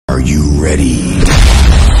Are you ready?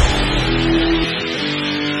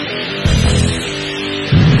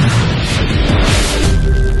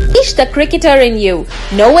 Unleash the cricketer in you.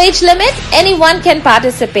 No age limit, anyone can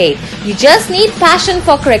participate. You just need passion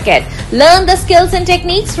for cricket. Learn the skills and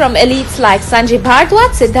techniques from elites like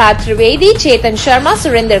Bhardwaj, Sharma Trivedi, Chetan, Sharma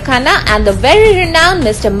Trivedi Khanna and the very renowned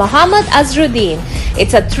Mr. Mohammad Azharuddin.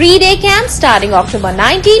 It's a 3-day camp starting October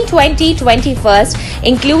 19, 20, 21st,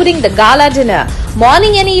 including the gala dinner.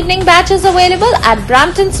 Morning and evening batches available at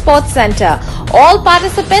Brampton Sports Centre. All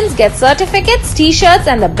participants get certificates, t-shirts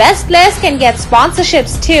and the best players can get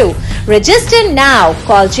sponsorships too. Register now.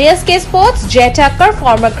 Call JSK Sports Chetan,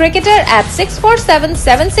 former cricketer at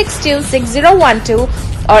 647-762-6012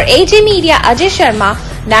 or AJ Media Ajay Sharma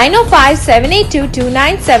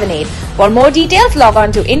 905-782-2978. For more details, log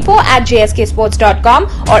on to info@jsksports.com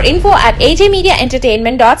or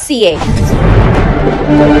info@ajmediaentertainment.ca.